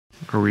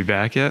Are we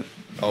back yet?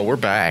 Oh, we're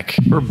back.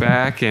 We're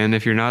back, and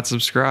if you're not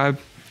subscribed,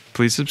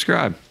 please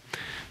subscribe.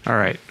 All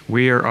right,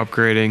 we are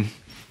upgrading.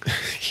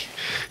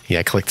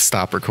 Yeah, click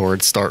stop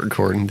record, start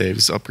recording.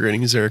 Dave's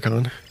upgrading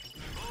Zurkon.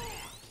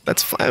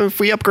 That's fine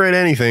if we upgrade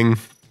anything.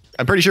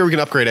 I'm pretty sure we can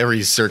upgrade every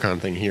Zurkon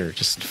thing here.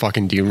 Just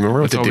fucking do you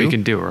remember what to do? That's all we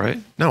can do, right?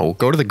 No,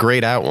 go to the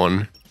grayed out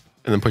one,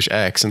 and then push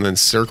X, and then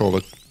circle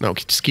the... No,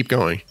 just keep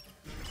going.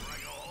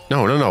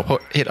 No.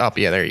 Hit up.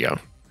 Yeah, there you go.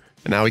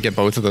 And now we get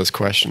both of those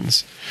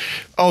questions.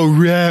 Oh,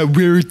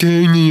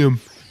 raritanium.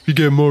 We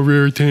get more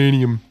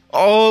raritanium.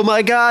 Oh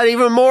my god,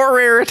 even more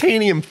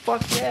raritanium.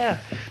 Fuck yeah.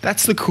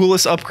 That's the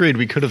coolest upgrade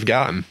we could have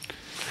gotten.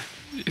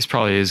 It's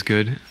probably is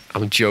good.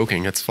 I'm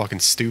joking. That's fucking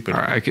stupid.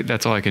 All right,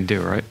 that's all I can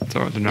do, right? That's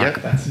all, they're not. Yeah,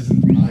 that's his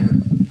entire...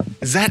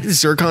 Is that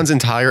Zurkon's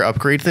entire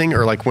upgrade thing?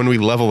 Or like when we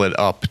level it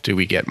up, do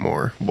we get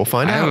more? We'll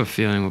find out. I have a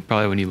feeling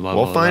probably when you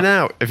level We'll find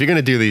out. If you're going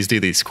to do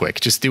these quick.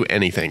 Just do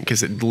anything,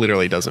 because it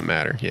literally doesn't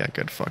matter. Yeah,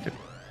 good. Fuck it.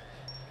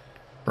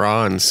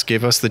 Bronze,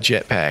 give us the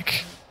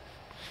jetpack.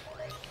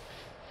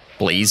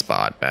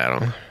 Blazebot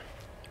battle.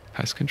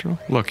 Pest control?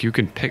 Look, you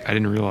can pick. I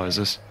didn't realize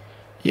this.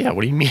 Yeah,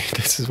 what do you mean?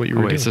 This is what you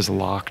were doing. It says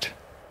locked.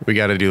 We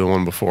got to do the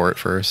one before it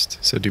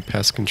first. So do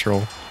pest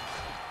control.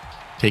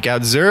 Take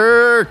out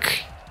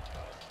Zurk!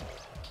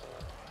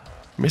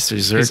 Mr.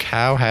 Zurk,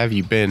 how have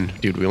you been?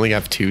 Dude, we only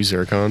have 2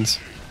 Zurkons.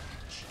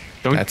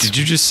 Did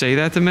you just say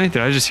that to me?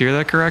 Did I just hear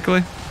that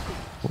correctly?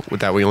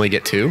 With that, we only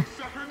get 2?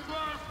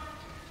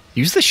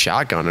 Use the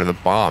shotgun or the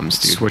bombs,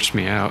 dude. Switched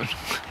me out.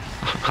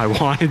 I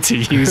wanted to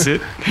use it,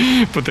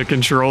 but the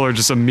controller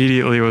just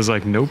immediately was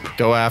like, nope.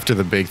 Go after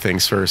the big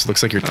things first.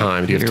 Looks like you're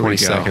timed. You have 20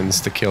 seconds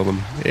to kill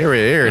them. Here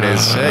it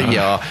is. Hey,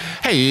 y'all.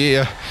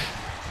 Hey,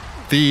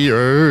 the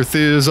earth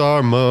is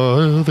our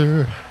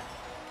mother.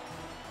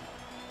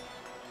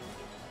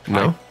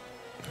 No?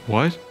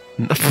 What?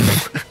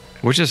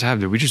 What just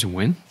happened? Did we just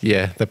win?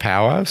 Yeah, the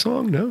powwow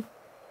song? No?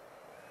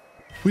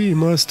 We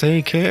must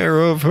take care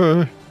of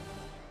her.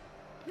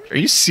 Are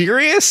you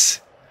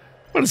serious?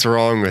 What is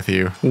wrong with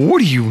you? What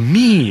do you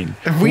mean?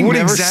 Have we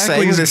never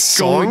sang this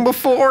song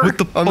before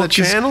on the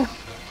channel?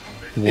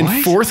 In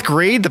 4th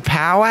grade, the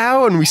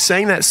powwow, and we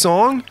sang that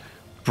song?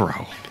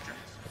 Bro.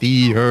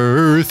 The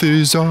earth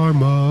is our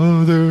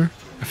mother.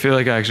 I feel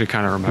like I actually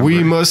kind of remember.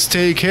 We must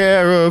take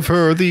care of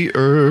her. The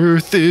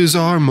earth is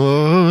our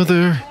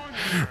mother.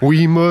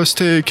 We must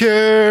take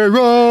care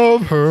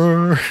of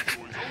her.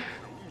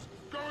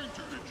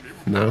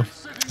 No?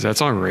 Is that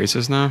song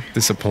racist now?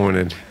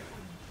 Disappointed.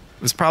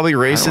 It's probably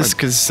racist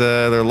because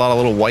there are a lot of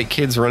little white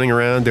kids running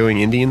around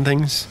doing Indian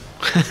things.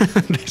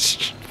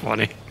 That's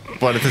funny.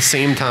 But at the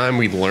same time,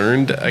 we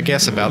learned, I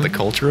guess, about the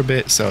culture a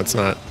bit, so it's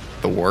not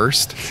the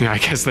worst. Yeah, I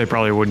guess they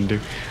probably wouldn't do.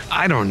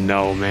 I don't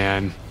know,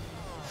 man.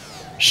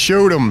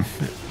 Shoot him.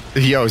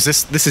 Yo,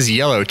 this is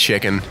yellow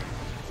chicken.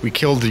 We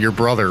killed your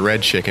brother,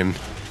 red chicken.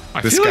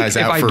 This guy's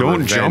out for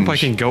revenge. If I don't jump, I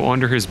can go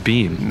under his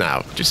beam.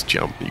 No, just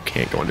jump. You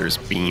can't go under his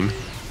beam.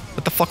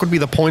 What the fuck would be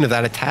the point of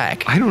that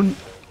attack? I don't...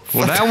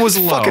 Well, that was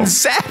low. Fucking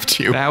zapped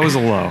you. That was a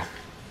low.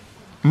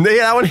 Yeah,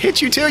 that one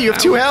hit you too. You have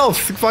 2 health.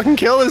 Fucking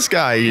kill this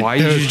guy. Why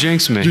did you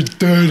jinx me? You're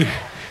dead.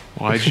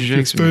 Why did you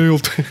jinx me? You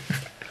failed.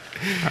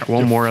 All right,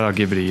 one more and I'll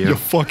give it to you. You're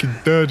fucking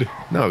dead.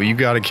 No, you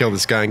gotta kill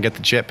this guy and get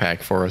the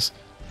jetpack for us.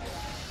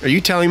 Are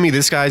you telling me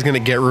this guy's gonna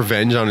get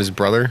revenge on his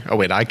brother? Oh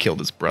wait, I killed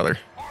his brother.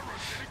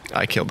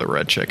 I killed the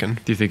red chicken.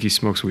 Do you think he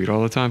smokes weed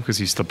all the time because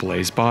he's the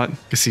Blazebot?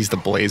 Because he's the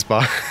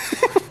Blazebot.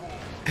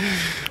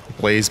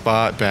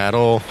 Blazebot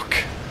battle.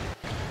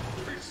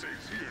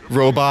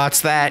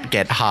 Robots that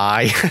get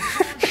high.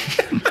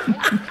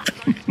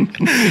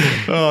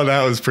 Oh,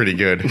 that was pretty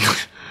good.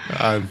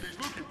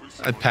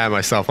 I'd pat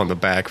myself on the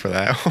back for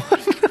that one.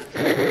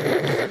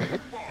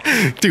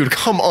 Dude,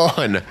 come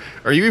on.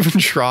 Are you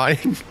even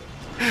trying?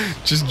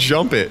 Just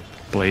jump it.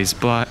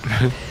 Blazebot.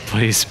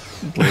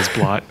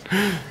 Blazebot.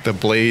 The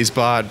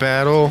Blazebot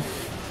battle.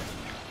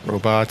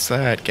 Robots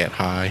that get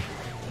high.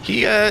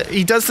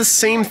 He does the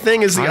same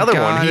thing as the other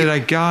one. I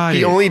got it.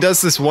 He only does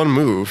this one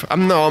move.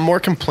 I'm more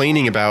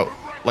complaining about,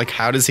 like,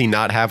 how does he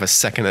not have a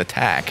second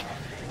attack?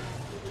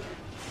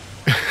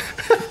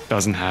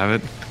 Doesn't have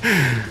it.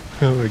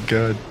 Oh my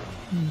god.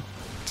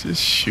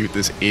 Just shoot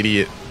this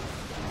idiot.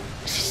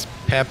 Just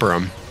pepper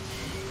him.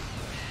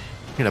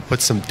 I'm gonna put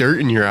some dirt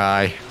in your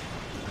eye.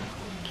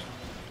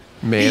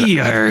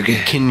 Man,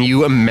 can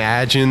you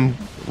imagine?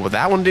 Well,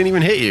 that one didn't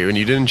even hit you, and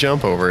you didn't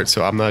jump over it,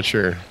 so I'm not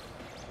sure.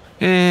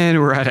 And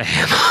we're out of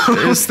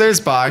ammo. There's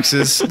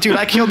boxes. Dude,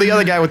 I killed the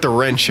other guy with the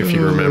wrench, if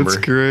you remember.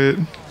 That's great.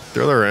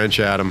 Throw the wrench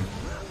at him.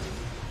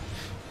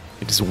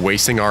 You're just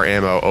wasting our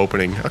ammo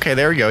opening. Okay,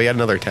 there we go. He had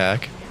another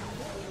attack.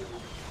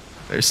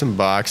 There's some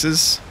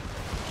boxes.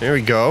 There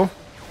we go.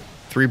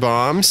 3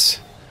 bombs.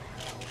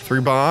 3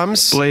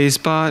 bombs.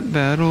 Blazebot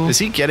battle. Is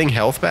he getting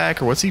health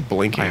back, or what's he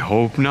blinking? I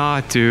hope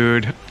not,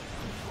 dude.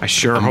 I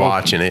sure hope. I'm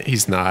watching it.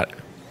 He's not.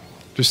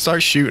 Just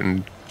start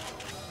shooting.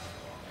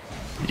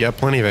 You got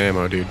plenty of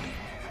ammo, dude.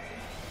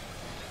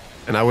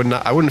 And I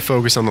wouldn't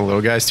focus on the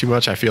little guys too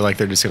much. I feel like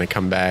they're just gonna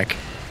come back.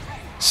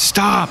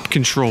 Stop,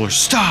 controller,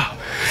 stop!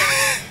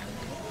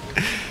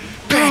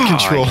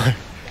 controller.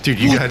 Dude,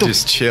 you gotta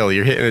just chill.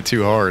 You're hitting it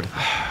too hard.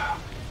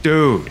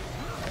 Dude.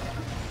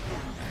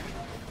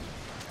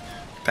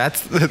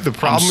 That's the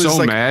problem. I'm so is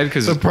like, mad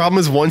because the problem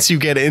is once you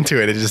get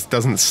into it, it just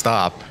doesn't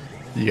stop.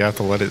 You have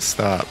to let it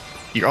stop.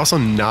 You're also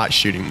not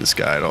shooting this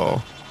guy at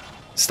all.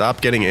 Stop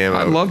getting ammo.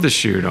 I'd love to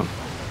shoot him.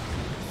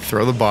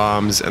 Throw the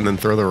bombs and then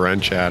throw the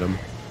wrench at him.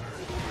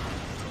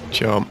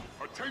 Jump.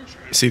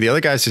 See, the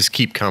other guys just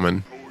keep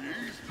coming.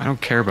 I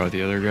don't care about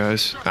the other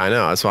guys. I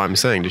know, that's why I'm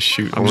saying just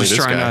shoot I'm only just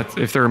this trying guy. not,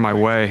 if they're in my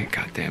way.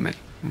 God damn it.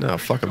 No,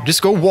 fuck him.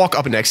 Just go walk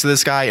up next to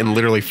this guy and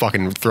literally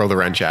fucking throw the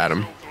wrench at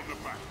him.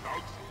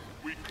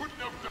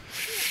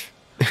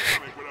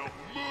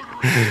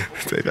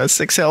 That's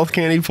 6 health,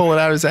 can't even pull it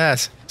out of his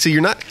ass. See,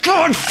 you're not.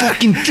 God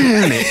fucking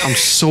damn it. I'm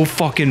so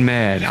fucking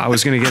mad. I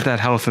was going to get that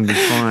health and be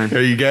fine.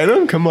 Are you getting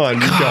him? Come on.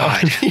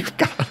 God. You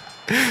got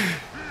him.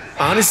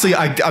 Honestly,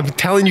 I'm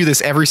telling you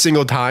this every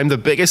single time. The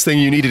biggest thing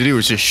you need to do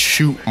is just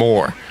shoot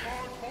more.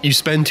 You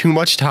spend too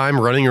much time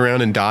running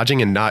around and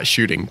dodging and not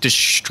shooting. Just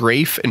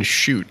strafe and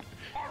shoot.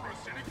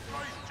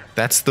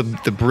 That's the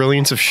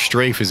brilliance of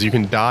strafe, is you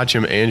can dodge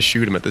him and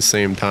shoot him at the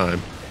same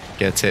time.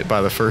 Gets hit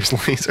by the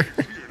first laser.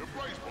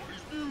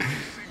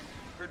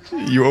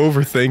 You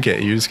overthink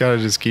it. You just gotta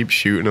just keep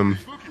shooting him.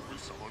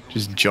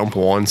 Just jump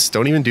once.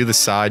 Don't even do the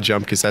side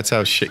jump, because that's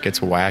how shit gets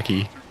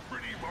wacky.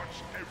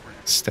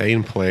 Stay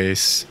in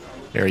place.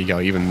 There you go.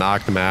 Even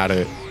knocked him at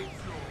it.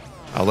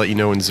 I'll let you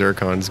know when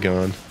Zurkon's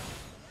gone.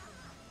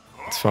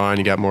 It's fine.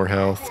 You got more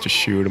health. Just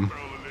shoot him.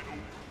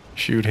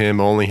 Shoot him.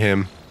 Only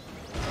him.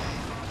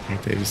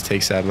 Davis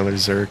takes out another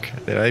Zurk.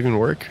 Did that even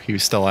work? He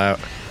was still out.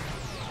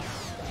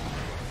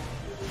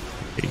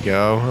 There you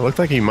go. It looked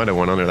like he might have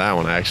went under that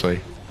one, actually.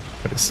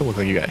 But it still looked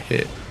like you got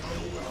hit.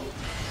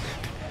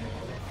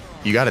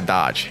 You gotta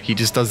dodge. He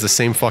just does the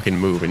same fucking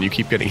move and you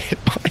keep getting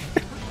hit by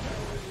it.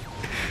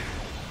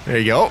 There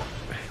you go.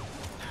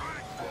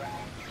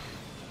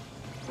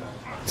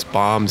 It's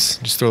bombs.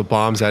 Just throw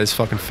bombs at his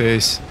fucking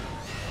face.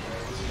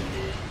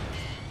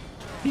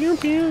 Pew,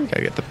 pew.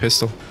 Gotta get the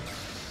pistol.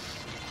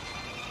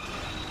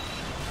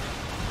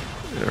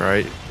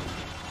 Alright.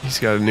 He's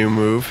got a new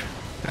move.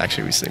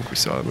 Actually, we think we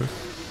saw the move.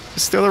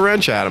 Just throw the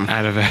wrench at him.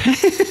 Out of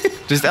it.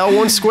 Just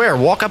L1 square.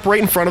 Walk up right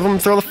in front of him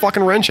and throw the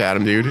fucking wrench at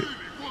him, dude.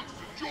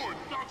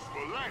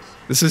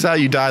 This is how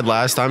you died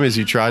last time, is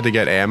you tried to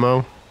get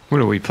ammo.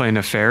 What are we playing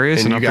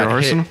nefarious and you up your got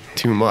arsenal? hit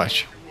too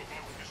much.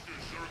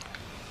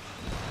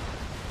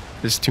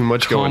 There's too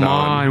much going Come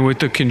on. on with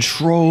the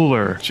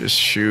controller. Just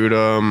shoot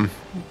him.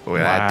 Boy,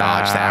 that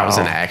dodge, that was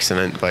an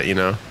accident, but you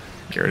know.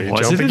 Get ready to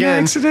Was jump it an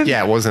again. accident?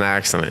 Yeah, it was an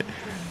accident.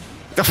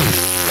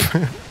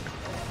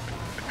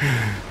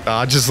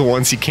 Dodges the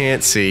ones he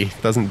can't see.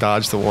 Doesn't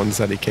dodge the ones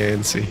that he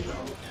can see.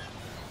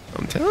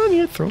 I'm telling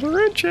you, throw the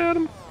wrench at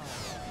him.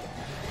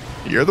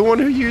 You're the one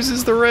who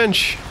uses the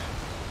wrench.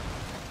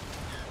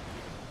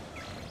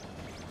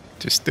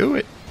 Just do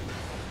it.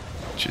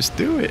 Just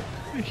do it.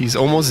 He's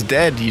almost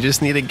dead. You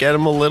just need to get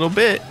him a little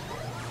bit.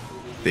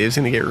 Dave's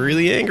gonna get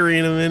really angry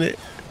in a minute.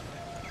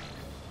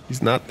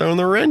 He's not throwing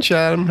the wrench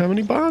at him. How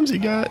many bombs he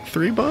got?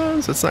 3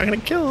 bombs. That's not gonna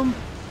kill him.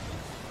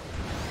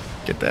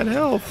 Get that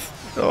health.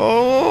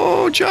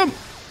 Oh, jump.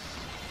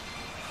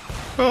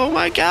 Oh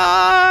my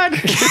god.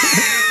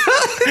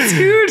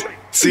 Dude.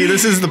 See,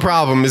 this is the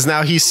problem, is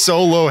now he's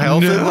so low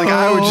health. No, like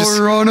I would just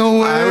run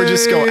away. I would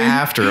just go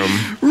after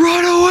him.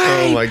 Run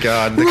away. Oh my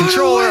god. The Run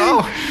controller.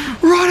 away. Oh.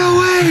 Run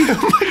away.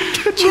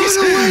 Run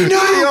away, no.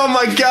 Oh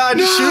my god,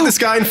 No. shoot this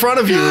guy in front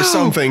of you or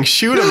something.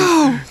 Shoot him.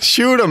 No.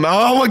 Shoot him.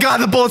 Oh my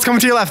god, the bullet's coming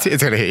to your left.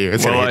 It's gonna hit you.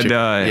 It's Will gonna I hit you.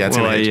 die? Yeah, it's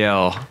Will gonna I hit you.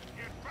 yell?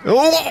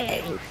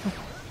 Oh.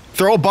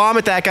 Throw a bomb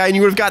at that guy and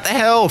you would have got the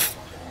health.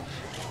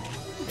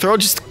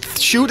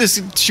 Shoot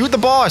the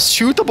boss.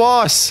 Shoot the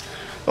boss.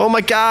 Oh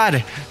my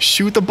god.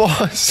 Shoot the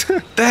boss.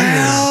 The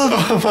hell?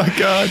 Oh my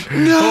god.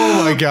 No.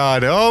 Oh my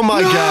god. Oh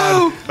my No.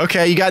 god.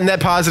 Okay, you got net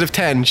positive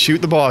 10.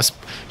 Shoot the boss.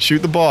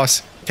 Shoot the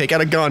boss. Take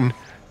out a gun.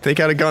 Take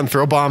out a gun.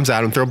 Throw bombs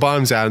at him. Throw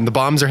bombs at him. The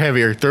bombs are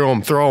heavier. Throw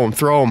them. Throw them.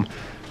 Throw them.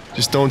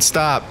 Just don't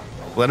stop.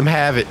 Let him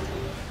have it.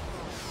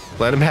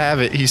 Let him have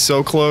it. He's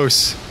so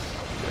close.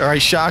 All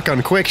right,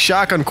 shotgun. Quick.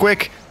 Shotgun.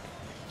 Quick.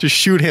 Just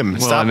shoot him.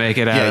 Will I make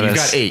it out of you've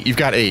this? got 8. You've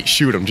got 8.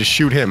 Shoot him. Just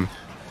shoot him.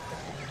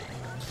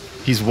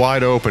 He's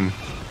wide open.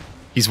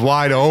 He's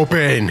wide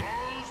open.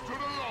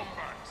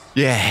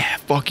 Yeah.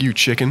 Fuck you,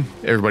 chicken.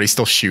 Everybody's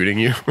still shooting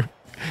you.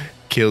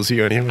 Kills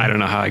you anyway. I don't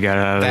know how I got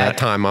out of That that.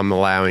 time I'm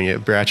allowing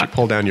it. Ratchet,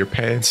 pull down your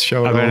pants.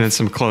 Show it I've been off. in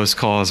some close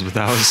calls, but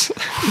that was...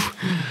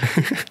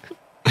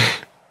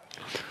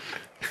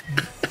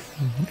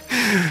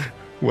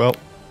 Well,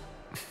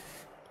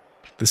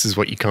 this is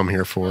what you come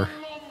here for.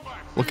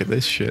 Look at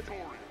this shit.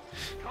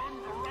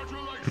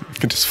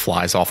 It just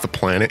flies off the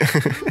planet.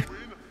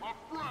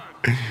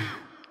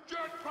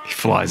 He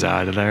flies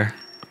out of there.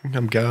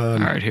 I'm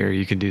gone. All right, here,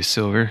 you can do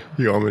silver.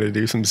 You want me to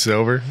do some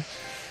silver?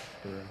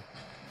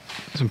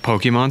 Some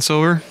Pokemon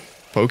silver?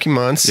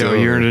 Pokemon Yo, silver.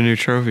 you earned a new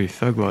trophy,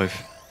 Thug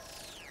Life.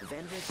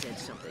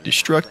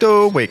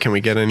 Destructo. Wait, can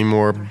we get any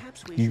more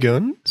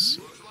guns?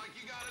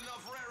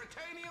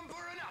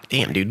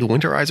 Damn, dude, the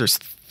Winterizer's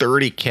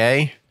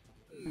 30k.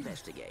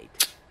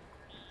 investigate.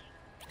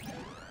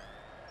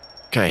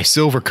 Okay,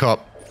 silver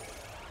cup.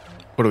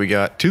 What do we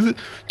got? To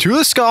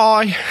the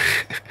sky.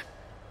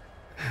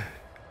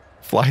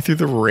 Fly through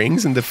the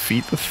rings and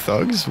defeat the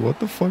thugs? What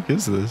the fuck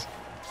is this?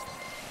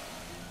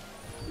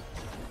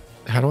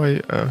 How do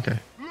I... oh, okay.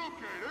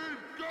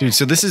 Dude,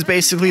 so this is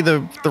basically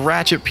the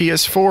Ratchet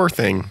PS4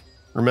 thing.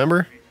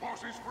 Remember?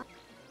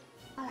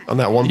 On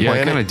that one Yeah,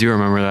 planet? I kind of do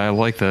remember that. I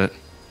like that.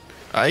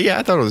 Yeah,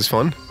 I thought it was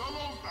fun.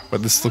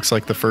 But this looks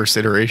like the first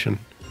iteration.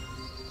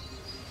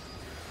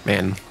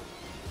 Man,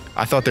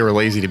 I thought they were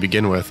lazy to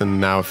begin with,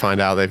 and now I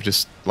find out they've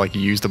just, like,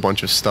 used a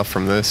bunch of stuff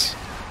from this.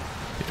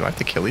 Do I have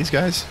to kill these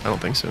guys? I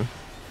don't think so.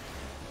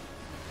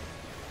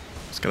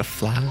 Just gotta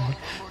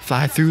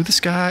fly through the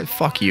sky.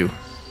 Fuck you.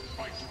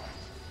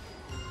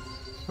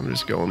 I'm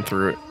just going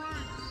through it.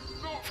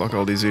 Fuck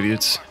all these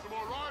idiots.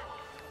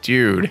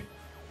 Dude.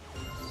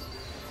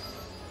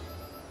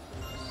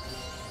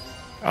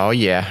 Oh,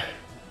 yeah.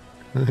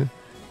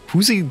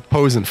 Who's he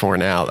posing for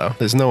now, though?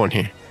 There's no one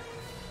here.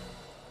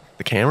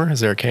 The camera? Is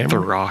there a camera? The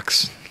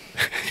rocks.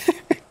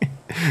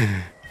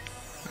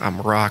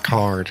 I'm rock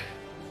hard.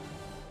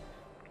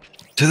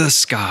 To the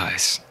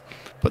skies.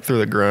 Put through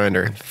the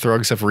grinder. The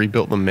Thrugs have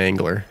rebuilt the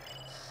Mangler.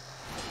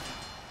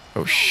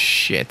 Oh,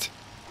 shit.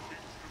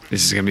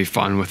 This is going to be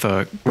fun with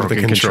a broken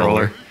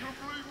controller.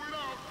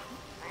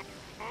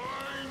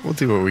 We'll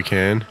do what we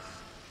can.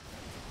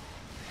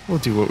 We'll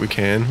do what we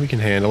can. We can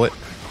handle it.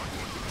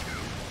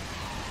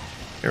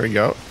 Here we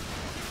go.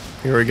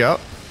 Here we go.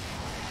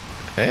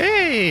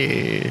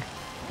 Hey!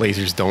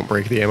 Lasers don't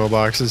break the ammo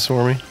boxes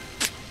for me.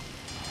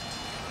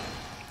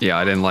 Yeah,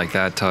 I didn't like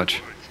that touch.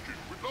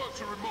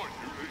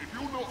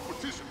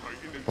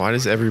 Why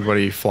does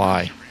everybody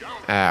fly?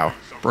 Ow.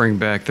 Bring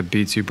back the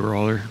B2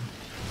 brawler.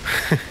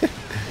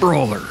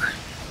 Brawler.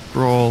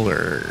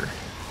 Brawler.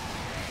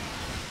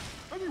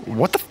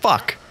 What the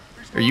fuck?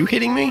 Are you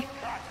hitting me?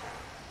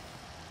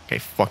 Okay,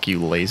 fuck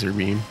you, laser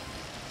beam.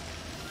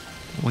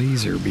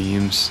 Laser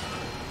beams.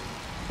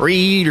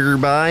 Reader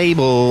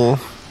Bible.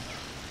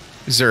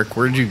 Zurk,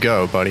 where'd you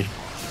go, buddy?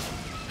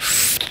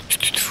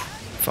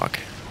 Fuck.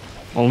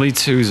 Only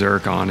 2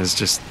 Zurkon is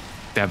just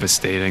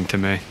devastating to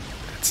me.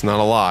 It's not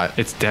a lot.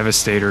 It's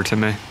devastator to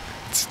me.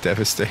 It's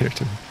devastator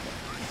to me.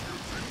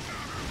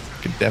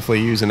 Could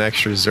definitely use an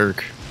extra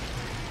Zurk.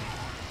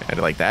 How do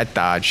you like that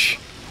dodge?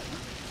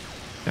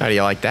 How do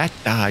you like that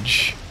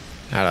dodge?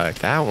 How do you like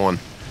that one?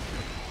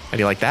 How do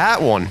you like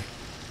that one?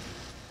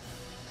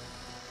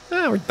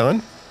 We're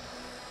done.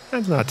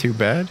 That's not too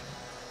bad.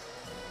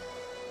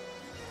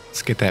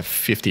 Let's get that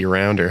 50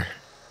 rounder.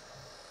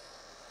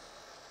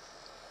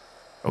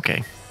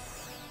 Okay.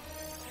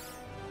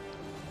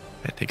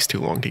 That takes too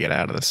long to get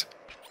out of this.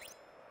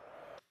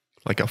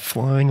 Like a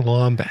flying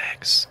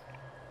Lombax.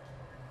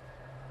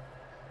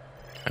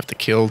 Have to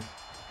kill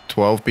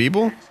 12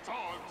 people?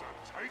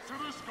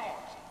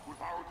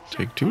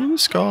 Take to the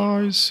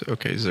skies.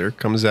 Okay, Zurk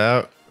comes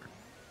out.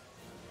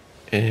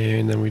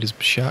 And then we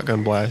just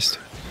shotgun blast.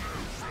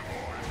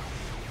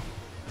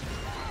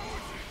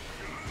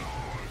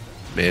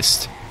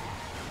 Missed.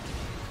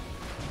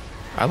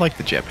 I like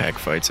the jetpack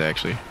fights,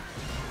 actually.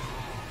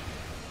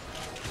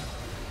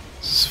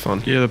 This is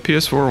fun. Yeah, the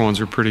PS4 ones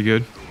are pretty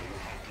good.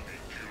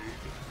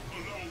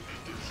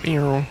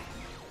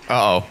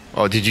 Uh-oh.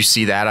 Oh, did you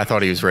see that? I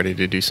thought he was ready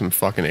to do some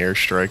fucking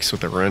airstrikes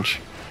with a wrench.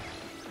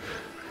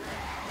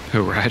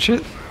 Who,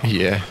 Ratchet?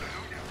 Yeah.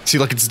 See,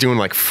 look, it's doing,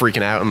 like,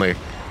 freaking out and, like,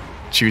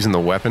 choosing the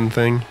weapon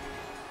thing.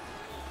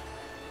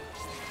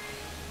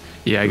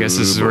 Yeah, I guess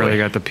this is where they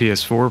got the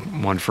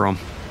PS4 one from.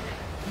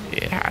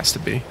 Yeah, it has to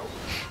be.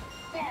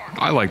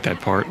 I like that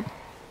part.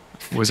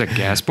 Was that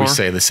gas bar? We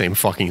say the same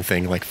fucking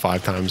thing like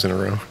 5 times in a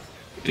row.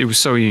 It was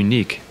so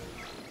unique.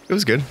 It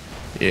was good.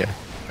 Yeah,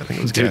 I think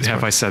it was Dude, gas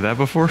have bar. I said that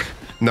before?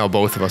 No,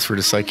 both of us were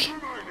just like,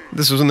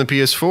 this was in the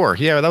PS4.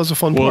 Yeah, that was a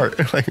fun Well-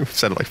 part. Like, we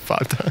said it like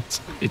 5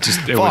 times.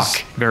 It was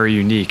very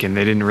unique, and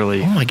they didn't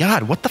really. Oh my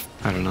god, what the?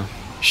 I don't know.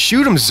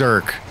 Shoot him,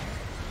 Zurk.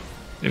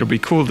 It'll be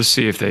cool to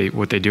see if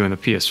what they do in the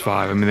PS5.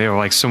 I mean, there were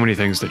like so many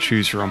things to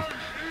choose from,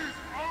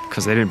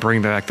 because they didn't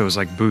bring back those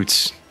like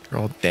boots They're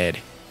all dead.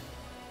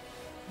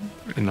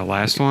 in the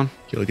last one.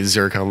 You look at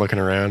Zurkon looking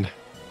around.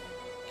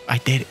 I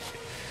did it.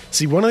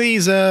 See, one of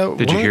these.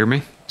 Did you hear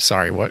me?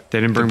 Sorry, what?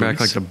 They didn't bring The back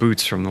like boots? the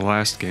boots from the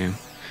last game,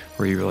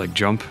 where you like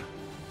jump.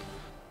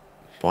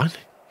 What?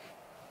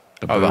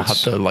 The Oh,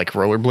 boots. the like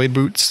rollerblade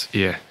boots?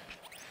 Yeah.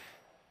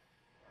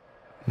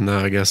 No,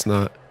 I guess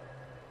not.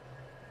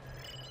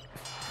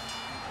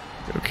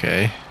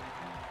 Okay.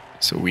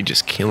 So we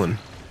just killing.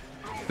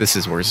 This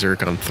is where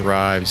Zurkon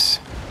thrives.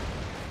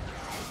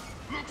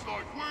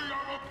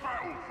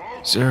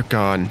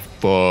 Zurkon,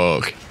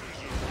 fuck.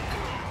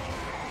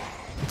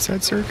 What's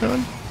that,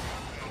 Zurkon?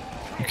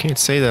 You can't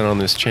say that on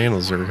this channel,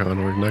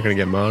 Zurkon. We're not gonna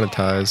get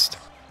monetized.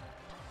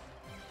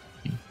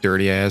 You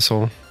dirty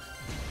asshole.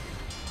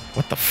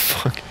 What the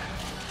fuck?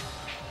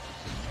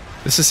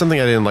 This is something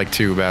I didn't like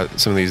too about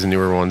some of these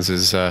newer ones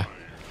is,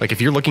 like if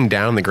you're looking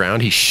down the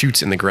ground, he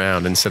shoots in the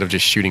ground instead of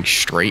just shooting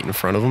straight in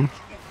front of him.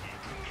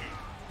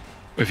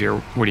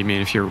 what do you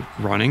mean? If you're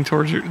running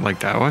towards you, like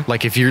that way?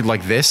 Like if you're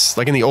like this,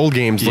 like in the old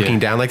games, looking Yeah.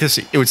 down like this,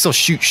 it would still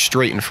shoot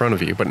straight in front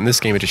of you. But in this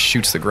game, it just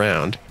shoots the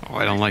ground. Oh,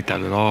 I don't like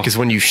that at all. Because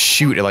when you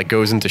shoot, it like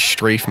goes into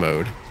strafe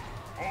mode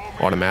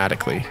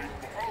automatically.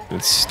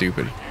 It's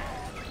stupid.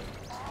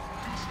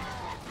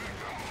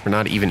 We're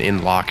not even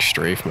in lock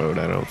strafe mode,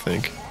 I don't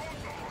think.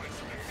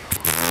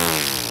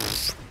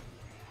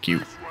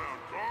 Cute.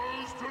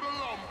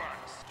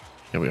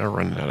 Yeah, we are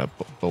running out of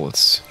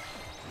bullets.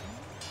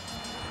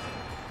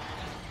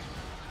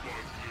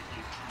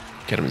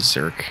 Get him,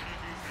 Zurk.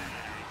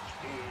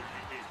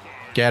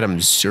 Get him,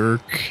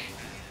 Zurk.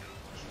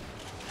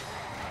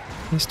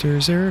 Mr.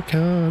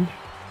 Zurkon.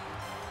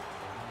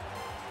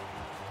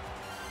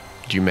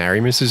 Did you marry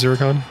Mrs.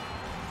 Zurkon?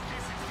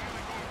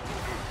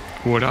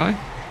 Would I?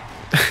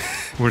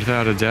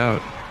 Without a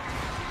doubt.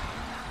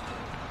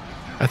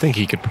 I think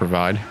he could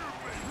provide.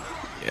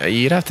 Yeah,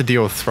 you'd have to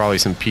deal with probably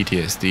some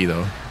PTSD,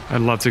 though.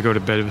 I'd love to go to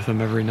bed with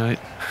him every night.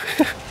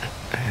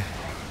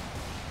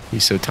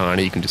 He's so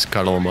tiny, you can just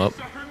cuddle him up.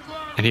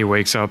 And he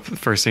wakes up, the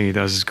first thing he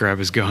does is grab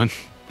his gun.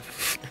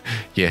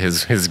 Yeah,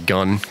 his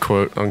gun,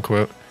 quote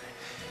unquote.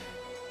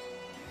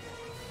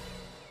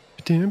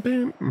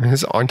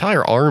 His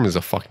entire arm is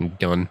a fucking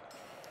gun.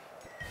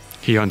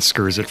 He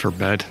unscrews it for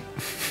bed.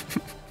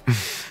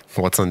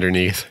 What's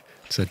underneath?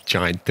 It's a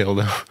giant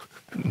dildo.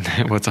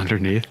 What's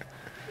underneath?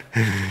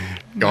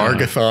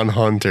 Gargathon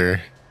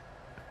Hunter.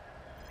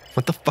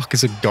 What the fuck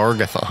is a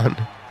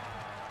Gargathon?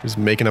 Just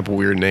making up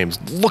weird names.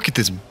 Look at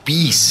this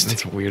beast.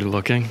 It's weird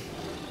looking.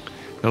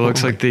 It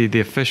looks like the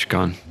fish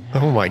gun.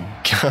 Oh my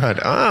god.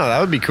 Ah, that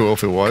would be cool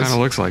if it was. Kind of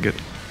looks like it.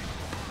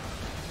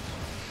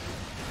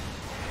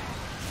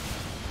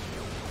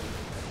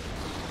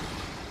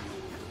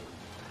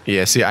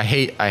 Yeah, see, I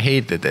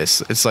hate that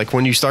this. It's like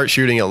when you start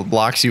shooting, it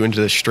locks you into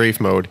the strafe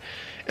mode,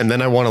 and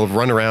then I want to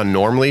run around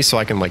normally so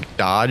I can like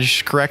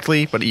dodge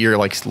correctly, but you're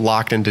like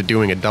locked into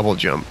doing a double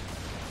jump.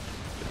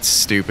 It's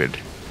stupid.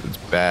 It's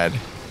bad.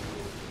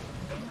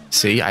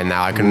 See, I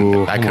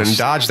couldn't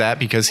dodge that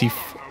because he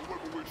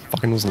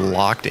fucking was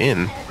locked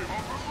in.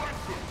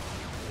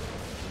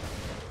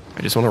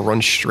 I just want to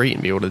run straight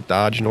and be able to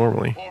dodge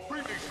normally.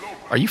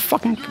 Are you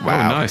fucking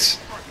wow? Oh, nice.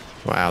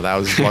 Wow, that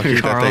was lucky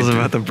Carl's that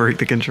about to break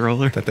the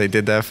controller. they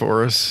did that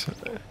for us.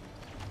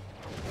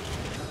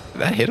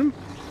 That hit him?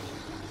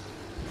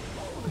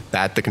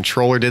 That the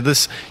controller did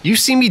this? You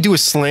see me do a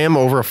slam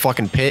over a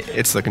fucking pit?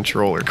 It's the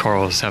controller.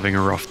 Carl's having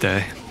a rough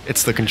day.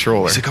 It's the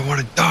controller. He's like, I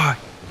want to die.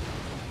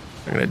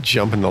 I'm gonna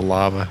jump in the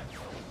lava.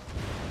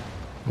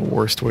 The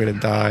worst way to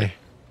die.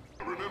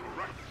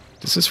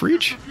 Does this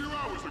reach?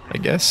 I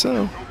guess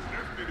so.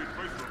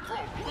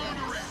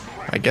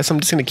 I guess I'm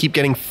just gonna keep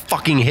getting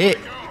fucking hit.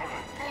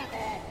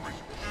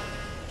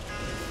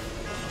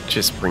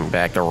 Just bring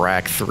back the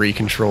Rack 3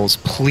 controls,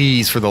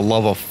 please, for the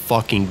love of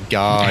fucking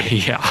God.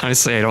 Yeah,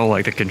 honestly, I don't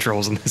like the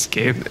controls in this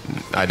game.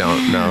 I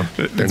don't know.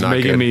 They're It's not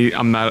making good. me.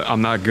 I'm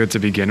not good to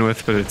begin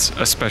with, but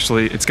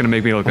it's gonna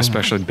make me look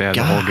especially bad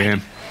the whole God.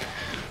 game.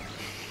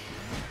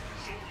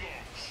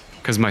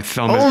 Because my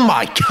thumb. Oh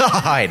my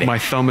God! My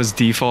thumb is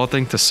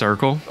defaulting to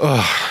circle.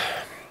 Ugh.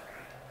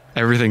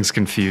 Everything's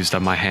confused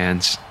on my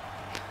hands,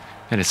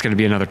 and it's gonna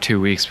be another 2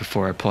 weeks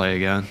before I play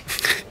again.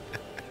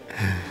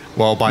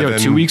 Well, by then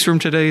 2 weeks from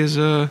today is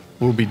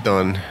we'll be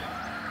done.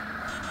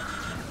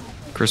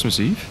 Christmas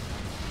Eve.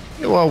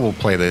 Well, we'll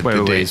play the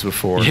days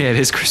before. Yeah, it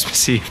is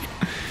Christmas Eve.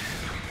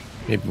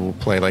 Maybe we'll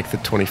play like the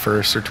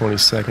 21st or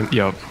 22nd.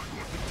 Yup.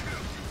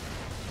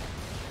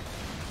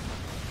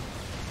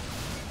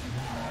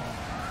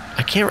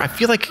 I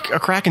feel like a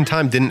Crack in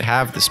Time didn't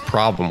have this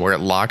problem where it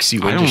locks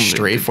you into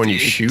strafe when you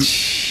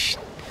shoot.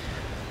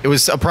 It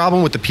was a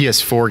problem with the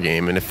PS4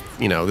 game, and if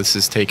this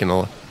is taking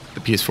the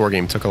PS4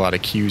 game took a lot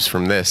of cues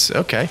from this.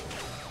 Okay,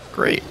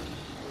 great.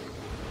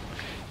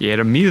 Yeah, it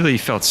immediately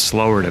felt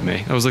slower to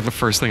me. That was like the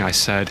first thing I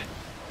said.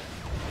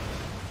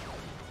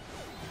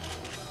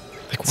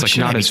 Like, It's like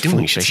not as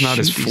doing? it's not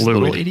as Shoot these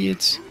little fluid.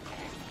 idiots.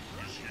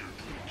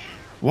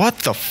 What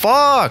the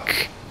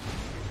fuck?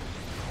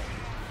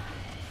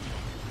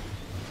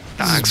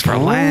 Thanks for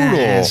brutal.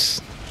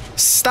 last.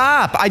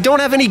 Stop! I don't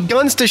have any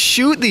guns to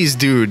shoot these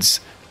dudes.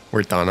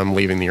 We're done. I'm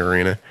leaving the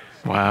arena.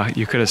 Wow,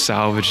 you could have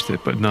salvaged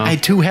it, but no. I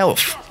had 2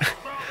 health.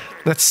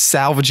 That's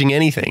salvaging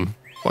anything.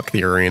 Fuck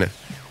the arena.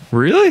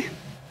 Really?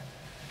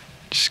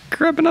 Just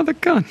grab another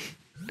gun.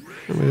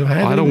 Buy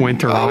the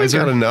winterizer. We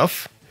got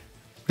enough.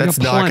 That's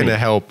got not going plenty. to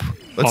help.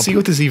 Let's see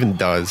what this even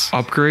does.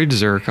 Upgrade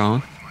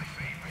Zurkon.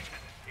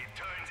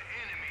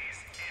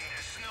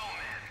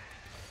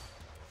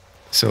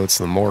 So it's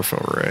the Morpho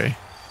Ray.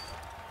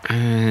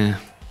 Eh,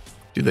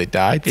 Do they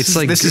die? It's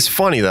like- this is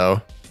funny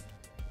though.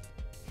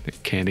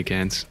 candy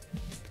cans.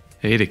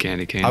 I ate a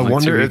candy cane I like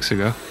wonder 2 if- weeks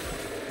ago.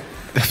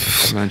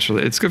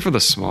 Eventually. It's good for the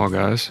small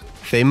guys.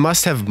 They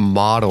must have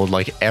modeled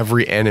like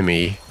every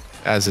enemy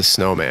as a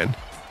snowman.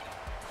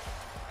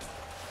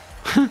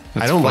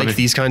 I don't funny. like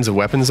these kinds of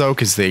weapons though,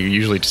 because they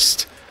usually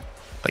just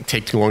like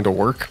take too long to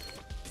work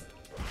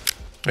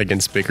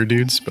against bigger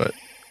dudes. But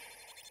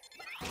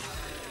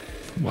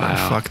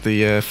Wow. Fuck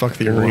the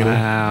arena.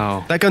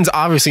 Wow. That gun's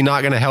obviously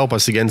not going to help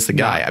us against the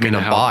guy. Not I mean, gonna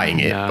I'm help, buying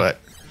it, no. but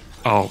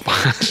Oh,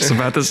 I was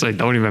about to say,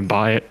 don't even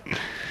buy it.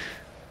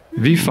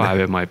 V5,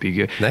 it might be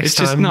good. Next It's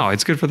just, time- no,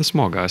 it's good for the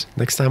small guys.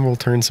 next time we'll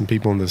turn some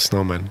people into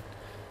snowmen.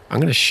 I'm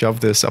going to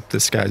shove this up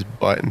this guy's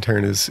butt and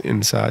turn his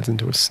insides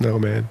into a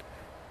snowman.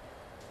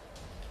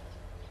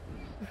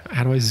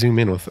 How do I zoom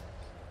in with it?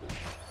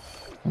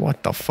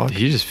 What the fuck? Did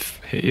he just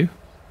hit you?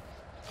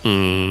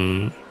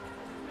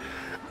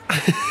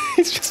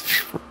 He's just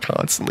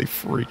constantly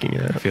freaking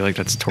I out. feel like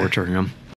that's torturing him.